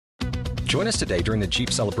Join us today during the Jeep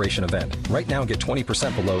Celebration event. Right now, get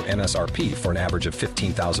 20% below MSRP for an average of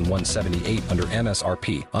 $15,178 under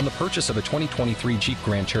MSRP on the purchase of a 2023 Jeep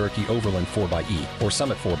Grand Cherokee Overland 4xE or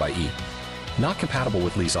Summit 4xE. Not compatible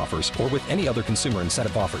with lease offers or with any other consumer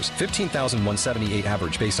incentive offers. $15,178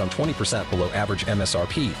 average based on 20% below average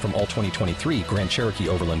MSRP from all 2023 Grand Cherokee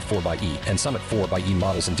Overland 4xE and Summit 4xE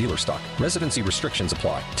models in dealer stock. Residency restrictions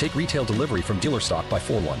apply. Take retail delivery from dealer stock by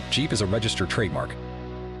 4/1. Jeep is a registered trademark.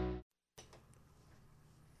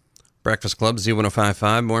 Breakfast Club,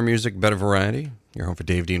 Z1055, more music, better variety. You're home for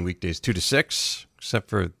Dave Dean weekdays 2 to 6, except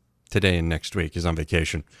for today and next week. He's on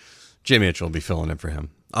vacation. Jay Mitchell will be filling in for him.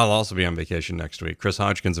 I'll also be on vacation next week. Chris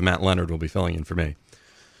Hodgkins and Matt Leonard will be filling in for me.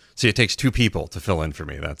 See, it takes 2 people to fill in for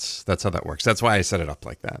me. That's how that works. That's why I set it up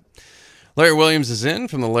like that. Larry Williams is in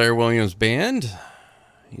from the Larry Williams Band.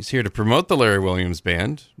 He's here to promote the Larry Williams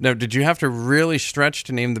Band. Now, did you have to really stretch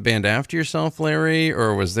to name the band after yourself, Larry?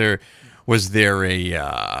 Or was there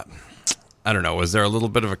a... I don't know, was there a little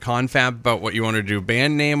bit of a confab about what you wanted to do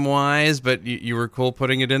band name-wise, but you were cool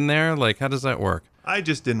putting it in there? Like, how does that work? I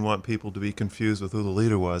just didn't want people to be confused with who the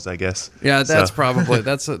leader was, I guess. Yeah, that's probably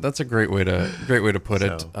that's a great way to put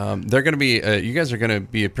it. They're going to be you guys are going to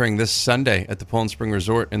be appearing this Sunday at the Poland Spring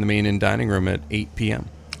Resort in the main inn dining room at 8 p.m.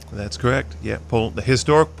 That's correct. Yeah, the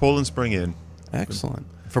historic Poland Spring Inn. Excellent.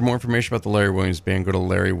 For more information about the Larry Williams Band, go to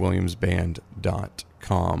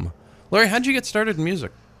LarryWilliamsBand.com. Larry, how'd you get started in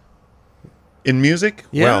music? In music?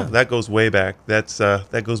 Yeah. Well, that goes way back.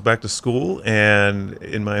 That goes back to school, and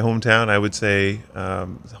in my hometown, I would say,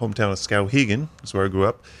 hometown of Skowhegan is where I grew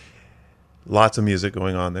up. Lots of music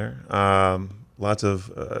going on there. Lots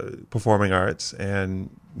of performing arts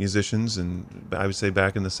and musicians, and I would say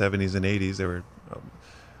back in the 70s and 80s, there were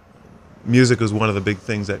music was one of the big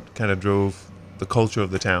things that kind of drove the culture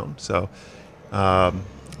of the town. So. From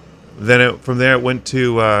there, it went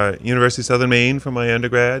to University of Southern Maine for my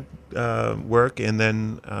undergrad work, and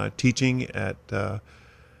then teaching at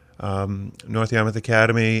North Yarmouth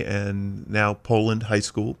Academy and now Poland High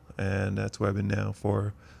School, and that's where I've been now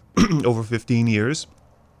for over 15 years.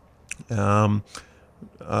 Master's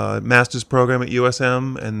program at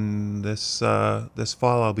USM, and this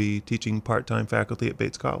fall I'll be teaching part-time faculty at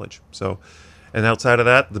Bates College. So, and outside of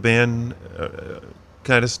that, the band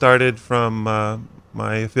kind of started from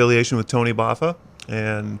my affiliation with Tony Boffa,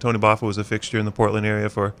 and Tony Boffa was a fixture in the Portland area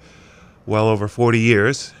for well over 40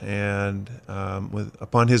 years, and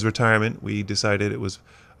upon his retirement, we decided it was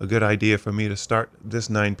a good idea for me to start this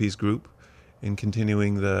 9-piece group in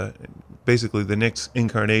continuing basically the next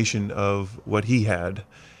incarnation of what he had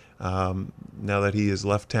now that he has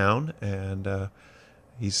left town, and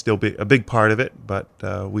he's still a big part of it, but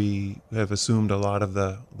we have assumed a lot of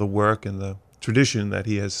the work and the tradition that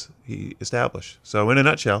he established. So in a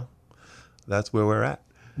nutshell, that's where we're at.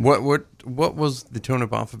 What was the Tony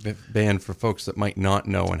Boffa Band for folks that might not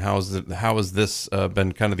know, and how has this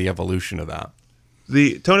been kind of the evolution of that?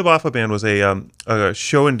 The Tony Boffa Band was a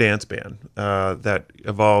show and dance band that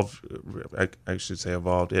evolved. I should say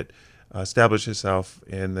evolved. It established itself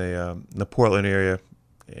in the Portland area,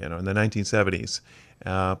 in the 1970s,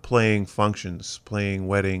 playing functions, playing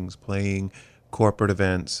weddings, playing corporate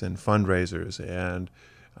events and fundraisers, and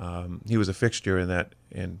he was a fixture in that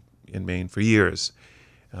in Maine for years.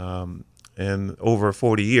 And over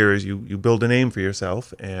 40 years, you build a name for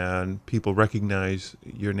yourself, and people recognize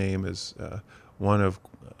your name as one of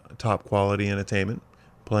top quality entertainment,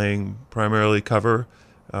 playing primarily cover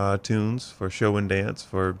tunes for show and dance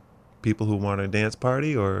for people who want a dance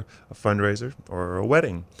party or a fundraiser or a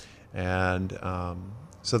wedding, and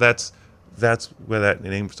so that's where that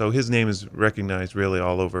name. So his name is recognized really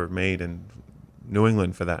all over Maine and New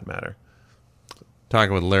England, for that matter.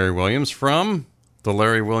 Talking with Larry Williams from the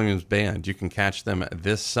Larry Williams Band. You can catch them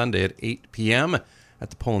this Sunday at 8 p.m. at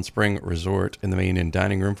the Poland Spring Resort in the main inn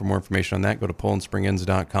dining room. For more information on that, go to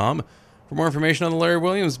PolandSpringInns.com. For more information on the Larry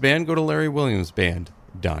Williams Band, go to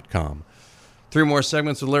LarryWilliamsBand.com. 3 more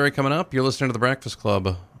segments with Larry coming up. You're listening to The Breakfast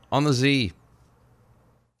Club on the Z.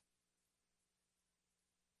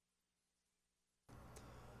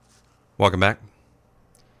 Welcome back.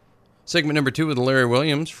 Segment number 2 with Larry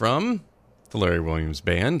Williams from the Larry Williams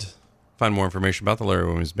Band. Find more information about the Larry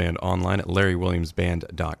Williams Band online at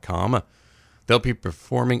LarryWilliamsBand.com. They'll be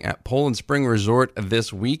performing at Poland Spring Resort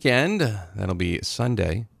this weekend. That'll be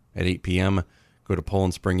Sunday at 8 p.m. Go to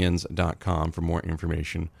PolandSpringInns.com for more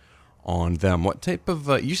information on them. What type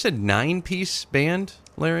of, you said 9-piece band,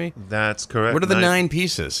 Larry? That's correct. What are the 9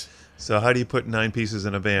 pieces? So how do you put 9 pieces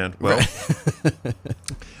in a band? Well,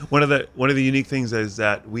 one of the unique things is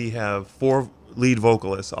that we have 4 lead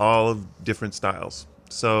vocalists, all of different styles.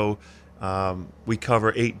 So we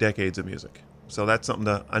cover 8 decades of music. So that's something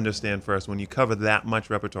to understand first. When you cover that much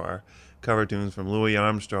repertoire, cover tunes from Louis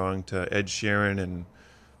Armstrong to Ed Sheeran and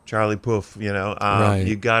Charlie Puth, Right.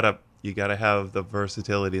 you gotta have the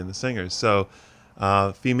versatility in the singers. So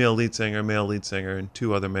female lead singer, male lead singer, and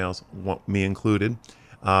 2 other males, me included.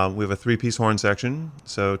 We have a 3-piece horn section,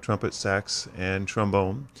 so trumpet, sax, and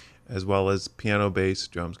trombone, as well as piano, bass,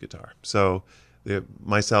 drums, guitar. So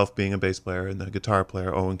myself being a bass player and the guitar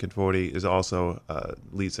player, Owen Conforti, is also a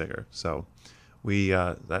lead singer. So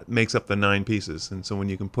that makes up the 9 pieces. And so when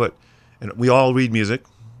you can and we all read music.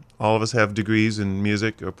 All of us have degrees in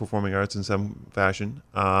music or performing arts in some fashion.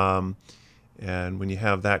 And when you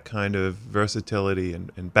have that kind of versatility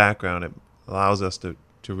and background, it allows us to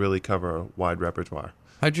really cover a wide repertoire.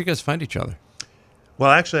 How'd you guys find each other?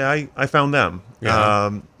 Well, actually, I found them. Yeah.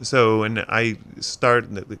 And I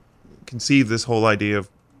conceived this whole idea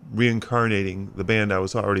of reincarnating the band I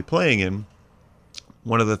was already playing in.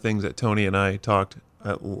 One of the things that Tony and I talked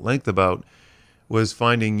at length about was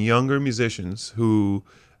finding younger musicians who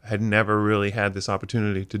had never really had this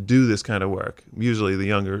opportunity to do this kind of work. Usually the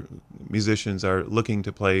younger musicians are looking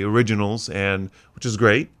to play originals, which is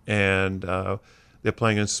great, and they're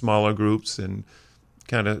playing in smaller groups and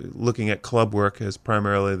kind of looking at club work as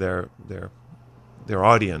primarily their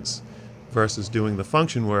audience, versus doing the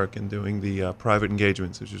function work and doing the private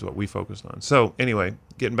engagements, which is what we focused on. So anyway,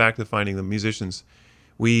 getting back to finding the musicians,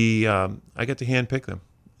 I get to handpick them,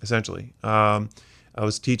 essentially. I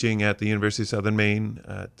was teaching at the University of Southern Maine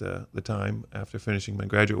at the time after finishing my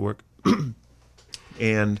graduate work,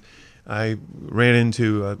 and I ran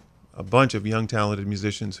into a bunch of young talented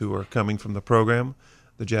musicians who were coming from the program,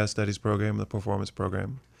 the Jazz Studies program, the Performance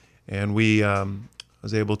program, and I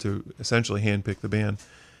was able to essentially handpick the band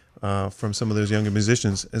from some of those younger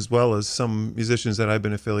musicians, as well as some musicians that I've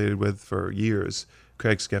been affiliated with for years.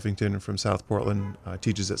 Craig Skeffington from South Portland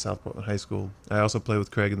teaches at South Portland High School. I also play with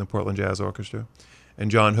Craig in the Portland Jazz Orchestra. And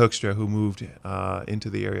John Hoekstra, who moved into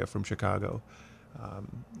the area from Chicago.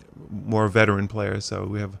 More veteran players, so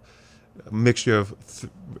we have a mixture of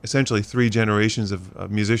essentially 3 generations of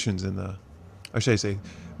musicians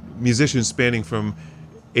musicians spanning from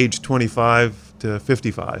age 25 to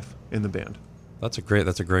 55 in the band. That's a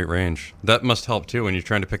great range. That must help too when you're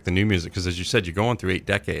trying to pick the new music, because as you said, you're going through 8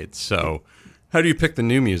 decades. So how do you pick the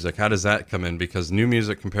new music? How does that come in? Because new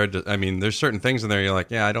music compared to, there's certain things in there you're like,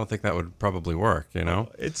 yeah, I don't think that would probably work,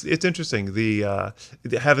 It's interesting.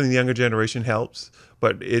 Having the younger generation helps,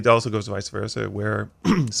 but it also goes vice versa, where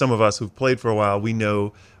some of us who've played for a while, we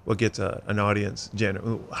know what gets an audience,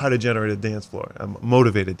 how to generate a dance floor, a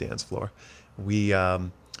motivated dance floor.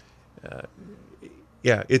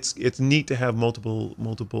 It's neat to have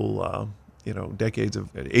multiple decades of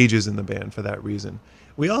ages in the band for that reason.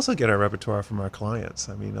 We also get our repertoire from our clients.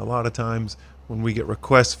 A lot of times when we get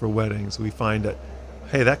requests for weddings, we find that,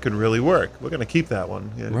 hey, that could really work. We're going to keep that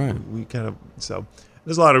one. Right. So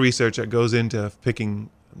there's a lot of research that goes into picking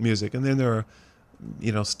music, and then there are,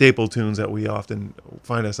 staple tunes that we often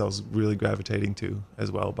find ourselves really gravitating to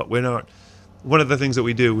as well. But we're not. One of the things that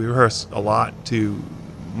we do, we rehearse a lot to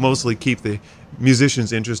mostly keep the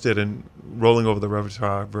musicians interested in rolling over the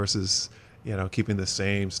repertoire versus, keeping the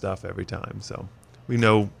same stuff every time. So we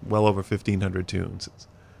know well over 1,500 tunes.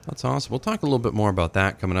 That's awesome. We'll talk a little bit more about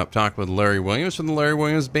that coming up. Talk with Larry Williams from the Larry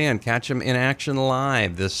Williams Band. Catch him in action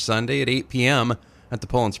live this Sunday at 8 p.m. at the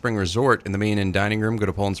Poland Spring Resort in the main inn dining room. Go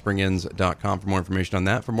to PolandSpringInns.com for more information on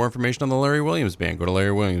that. For more information on the Larry Williams Band, go to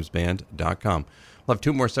LarryWilliamsBand.com. We'll have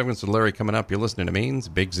 2 more segments with Larry coming up. You're listening to Maine's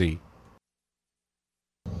Big Z.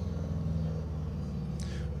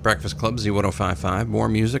 Breakfast Club, Z105.5. More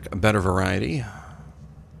music, a better variety.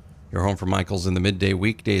 You're home for Michael's in the midday,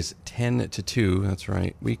 weekdays 10 to 2. That's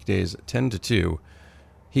right, weekdays 10 to 2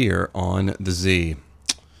 here on the Z.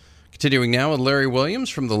 Continuing now with Larry Williams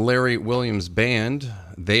from the Larry Williams Band.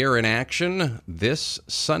 They are in action this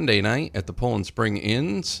Sunday night at the Poland Spring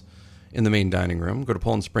Inns in the main dining room. Go to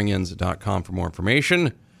PolandSpringInns.com for more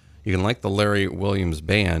information. You can like the Larry Williams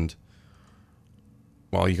Band.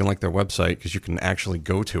 Well, you can like their website because you can actually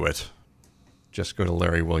go to it. Just go to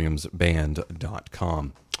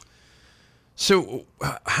LarryWilliamsBand.com. So,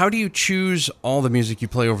 how do you choose all the music you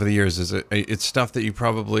play over the years? Is it's stuff that you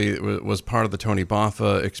probably was part of the Tony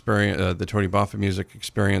Boffa experience, the Tony Boffa music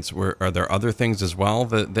experience? Are there other things as well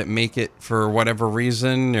that make it for whatever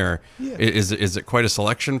reason, or is it quite a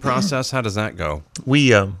selection process? How does that go? We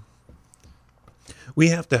have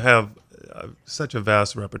to have such a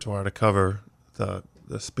vast repertoire to cover the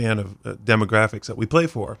span of demographics that we play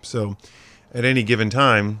for. So, at any given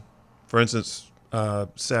time, for instance,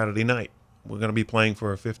 Saturday night, we're going to be playing for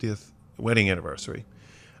our 50th wedding anniversary.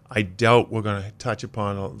 I doubt we're going to touch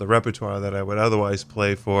upon the repertoire that I would otherwise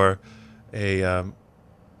play for some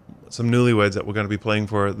newlyweds that we're going to be playing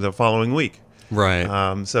for the following week.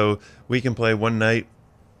 Right. So we can play one night,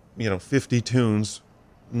 50 tunes,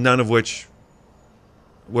 none of which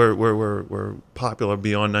were popular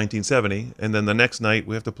beyond 1970, and then the next night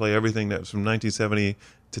we have to play everything that's from 1970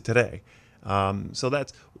 to today. So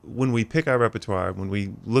that's when we pick our repertoire. When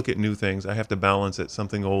we look at new things, I have to balance it: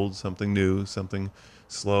 something old, something new, something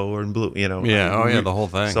slow and blue. Yeah. The whole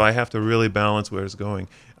thing. So I have to really balance where it's going.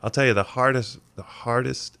 I'll tell you, the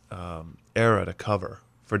hardest era to cover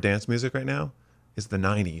for dance music right now is the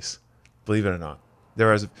 90s. Believe it or not,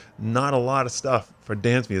 there is not a lot of stuff for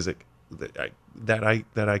dance music that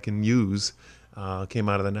I can use came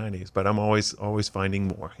out of the 90s, but I'm always finding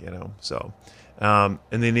more. So and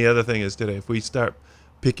then the other thing is today, if we start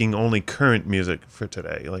picking only current music for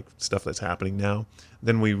today, like stuff that's happening now,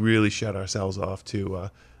 then we really shut ourselves off to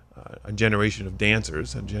a generation of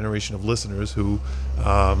dancers, a generation of listeners who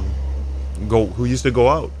used to go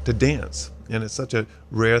out to dance. And it's such a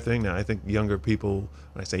rare thing now. I think younger people,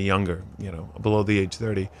 when I say younger, below the age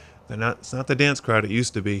 30, it's not the dance crowd it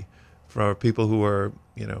used to be for people who are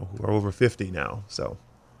over 50 now. So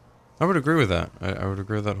I would agree with that. I would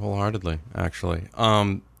agree with that wholeheartedly, actually.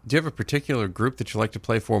 Do you have a particular group that you like to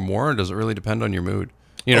play for more, or does it really depend on your mood?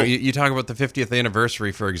 You talk about the 50th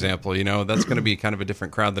anniversary, for example. That's going to be kind of a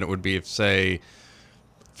different crowd than it would be if, say,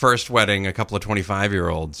 first wedding a couple of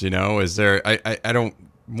 25-year-olds. Is there? I don't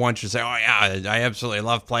want you to say, oh yeah, I absolutely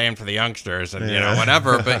love playing for the youngsters and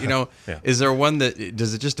whatever. But Yeah. Is there one that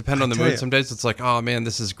does it just depend on the mood? Some days it's like, oh man,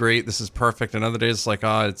 this is great, this is perfect, and other days it's like,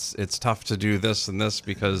 oh, it's tough to do this and this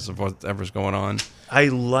because of whatever's going on. I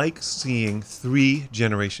like seeing three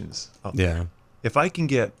generations up there. Yeah. If I can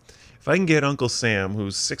get Uncle Sam,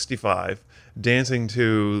 who's 65, dancing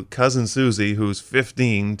to Cousin Susie, who's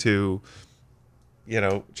 15, to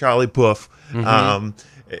Charlie Puth,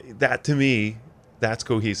 that to me, that's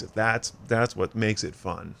cohesive. That's what makes it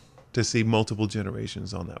fun to see multiple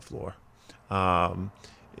generations on that floor,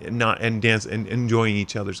 dance and enjoying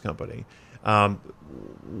each other's company.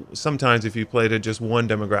 Sometimes if you play to just one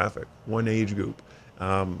demographic, one age group,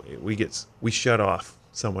 we shut off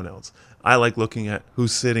someone else. I like looking at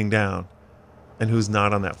who's sitting down and who's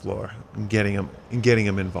not on that floor and getting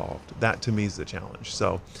them involved. That to me is the challenge.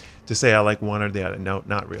 So to say I like one or the other, no,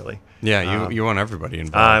 not really. Yeah, you want everybody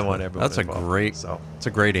involved. I want everyone That's involved. It's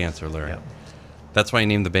a great answer, Larry. Yeah. That's why he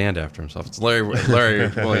named the band after himself. It's Larry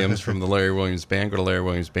Williams from the Larry Williams Band. Go to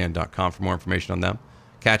LarryWilliamsBand.com for more information on them.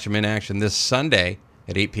 Catch them in action this Sunday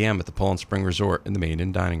at 8 p.m. at the Poland Spring Resort in the Main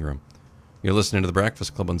Inn Dining Room. You're listening to The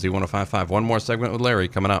Breakfast Club on Z105.5. One more segment with Larry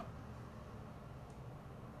coming up.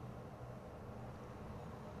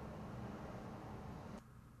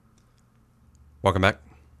 Welcome back.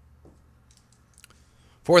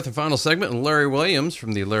 Fourth and final segment with Larry Williams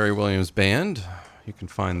from the Larry Williams Band. You can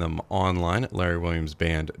find them online at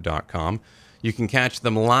LarryWilliamsBand.com. You can catch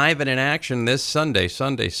them live and in action this Sunday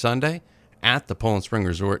at the Poland Spring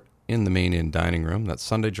Resort in the Main Inn Dining Room. That's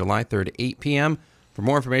Sunday, July 3rd, 8 p.m. For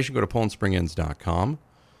more information, go to PolandSpringInns.com.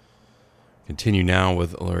 Continue now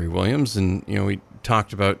with Larry Williams, and we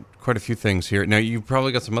talked about quite a few things here. Now you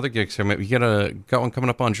probably got some other gigs here. You got one coming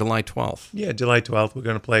up on July 12th. Yeah, July 12th. We're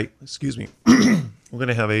going to play. Excuse me. We're going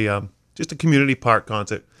to have just a community park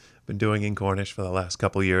concert. Been doing in Cornish for the last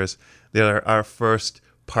couple of years. They're our first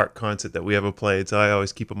park concert that we ever played, so I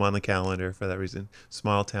always keep them on the calendar for that reason.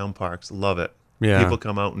 Small town parks, love it. Yeah. People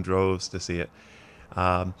come out in droves to see it.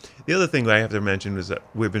 The other thing that I have to mention is that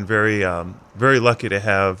we've been very lucky to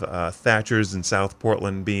have Thatcher's in South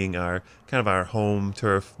Portland being our home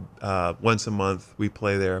turf. Once a month we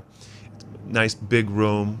play there. Nice big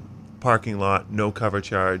room, parking lot, no cover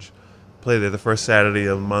charge. Play there the first Saturday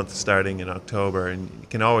of the month starting in October, and you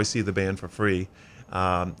can always see the band for free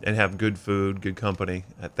and have good food, good company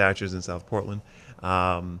at Thatcher's in South Portland.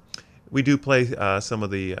 We do play some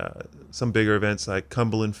bigger events like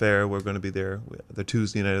Cumberland Fair. We're going to be there the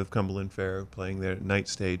Tuesday night of Cumberland Fair, playing their night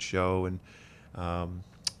stage show. And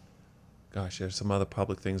there's some other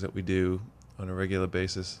public things that we do on a regular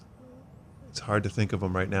basis. It's hard to think of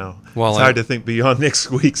them right now. Well, it's hard to think beyond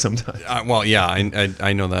next week sometimes.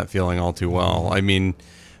 I know that feeling all too well. I mean,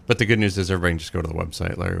 but the good news is everybody can just go to the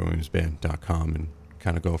website, LarryWilliamsBand.com, and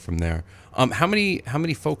kind of go from there. How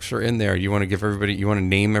many folks are in there? You want to give everybody? You want to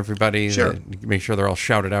name everybody? Sure. Make sure they're all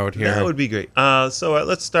shouted out here. That would be great. So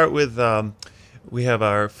let's start with we have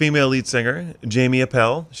our female lead singer, Jamie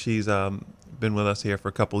Appel. She's been with us here for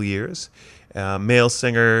a couple years. Male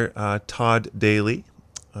singer, Todd Daly,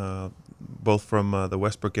 both from the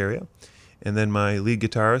Westbrook area. And then my lead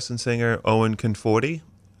guitarist and singer, Owen Conforti,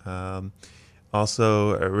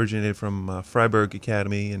 Also originated from Freiburg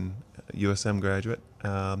Academy and USM graduate.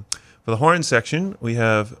 For the horn section, we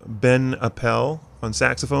have Ben Appel on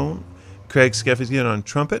saxophone, Craig Skeffigan on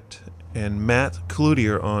trumpet, and Matt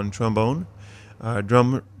Cloutier on trombone.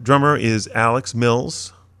 Drummer is Alex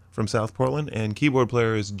Mills from South Portland, and keyboard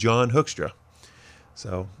player is John Hoekstra.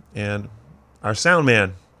 So, and our sound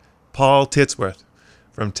man, Paul Titsworth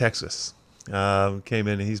from Texas, came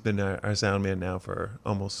in, and he's been our sound man now for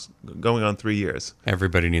almost going on 3 years.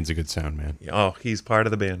 Everybody needs a good sound man. Oh, he's part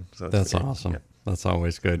of the band. So that's awesome. Yeah. That's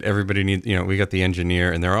always good. Everybody needs, we got the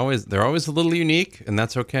engineer, and they're always a little unique, and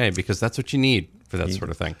that's okay, because that's what you need for that sort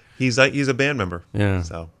of thing. He's a band member. Yeah.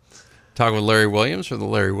 So, talk with Larry Williams for the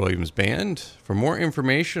Larry Williams Band. For more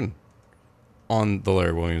information on the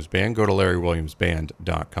Larry Williams Band, go to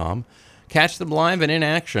LarryWilliamsBand.com. Catch them live and in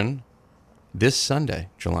action this Sunday,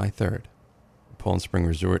 July 3rd. Poland Spring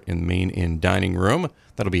Resort in the Main Inn Dining Room.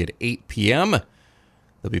 That'll be at 8 p.m.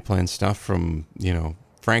 They'll be playing stuff from,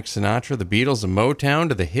 Frank Sinatra, the Beatles, and Motown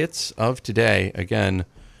to the hits of today. Again,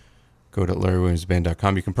 go to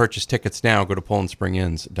LarryWilliamsBand.com. You can purchase tickets now. Go to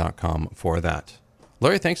PolandSpringInns.com for that.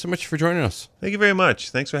 Larry, thanks so much for joining us. Thank you very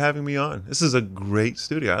much. Thanks for having me on. This is a great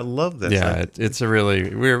studio. I love this. Yeah, it's a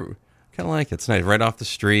really, we're kind of like it. It's nice. Right off the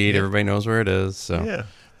street. Yeah. Everybody knows where it is. So yeah.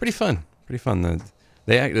 Pretty fun.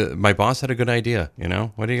 My boss had a good idea,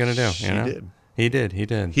 What are you going to do? He did. He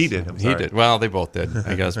did. Well, they both did.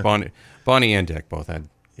 I guess Bonnie and Dick both had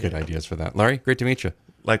good ideas for that. Larry, great to meet you.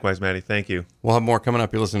 Likewise, Matty. Thank you. We'll have more coming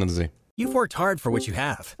up. You're listening to The Z. You've worked hard for what you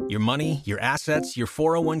have. Your money, your assets, your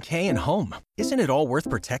 401k, and home. Isn't it all worth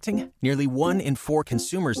protecting? Nearly 1 in 4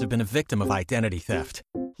 consumers have been a victim of identity theft.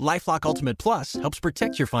 LifeLock Ultimate Plus helps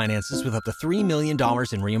protect your finances with up to $3 million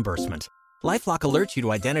in reimbursement. LifeLock alerts you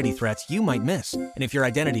to identity threats you might miss. And if your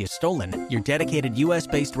identity is stolen, your dedicated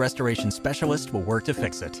U.S.-based restoration specialist will work to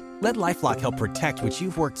fix it. Let LifeLock help protect what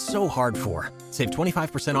you've worked so hard for. Save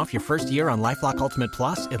 25% off your first year on LifeLock Ultimate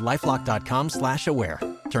Plus at LifeLock.com/aware.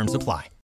 Terms apply.